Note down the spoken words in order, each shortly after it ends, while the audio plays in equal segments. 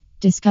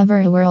Discover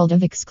a world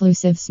of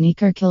exclusive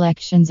sneaker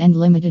collections and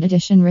limited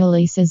edition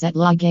releases at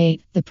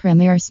Lawgate, the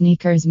premier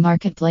sneakers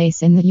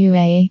marketplace in the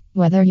UAE.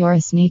 Whether you're a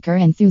sneaker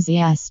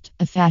enthusiast,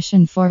 a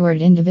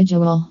fashion-forward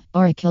individual,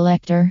 or a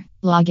collector,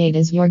 Lawgate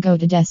is your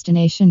go-to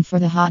destination for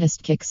the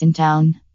hottest kicks in town.